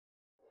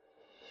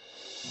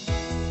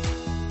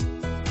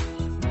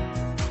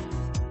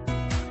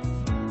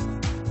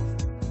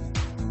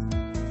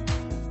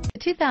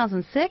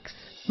2006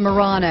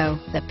 Murano,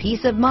 the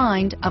peace of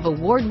mind of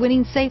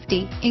award-winning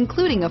safety,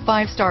 including a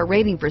 5-star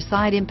rating for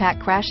side impact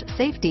crash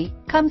safety,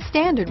 comes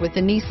standard with the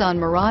Nissan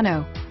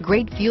Murano.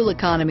 Great fuel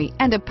economy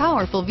and a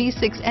powerful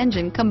V6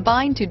 engine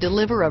combine to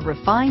deliver a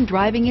refined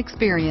driving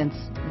experience.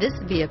 This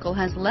vehicle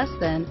has less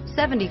than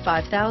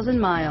 75,000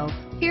 miles.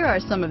 Here are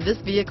some of this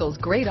vehicle's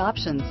great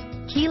options: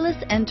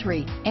 keyless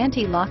entry,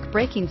 anti-lock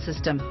braking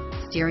system,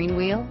 steering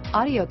wheel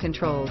audio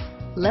controls,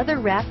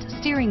 leather-wrapped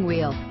steering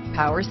wheel,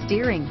 power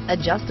steering,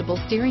 adjustable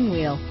steering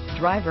wheel,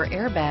 driver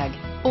airbag,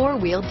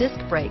 4-wheel disc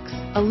brakes,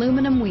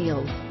 aluminum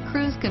wheels,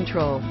 cruise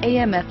control,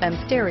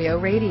 AM/FM stereo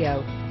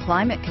radio,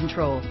 climate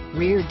control,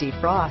 rear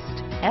defrost,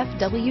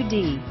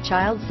 FWD,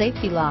 child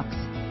safety locks,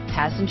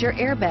 passenger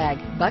airbag,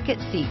 bucket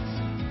seats,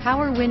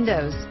 power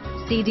windows,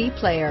 CD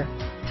player,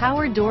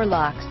 power door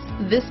locks.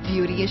 This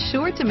beauty is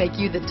sure to make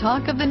you the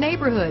talk of the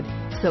neighborhood.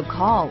 So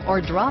call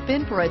or drop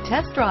in for a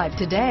test drive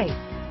today.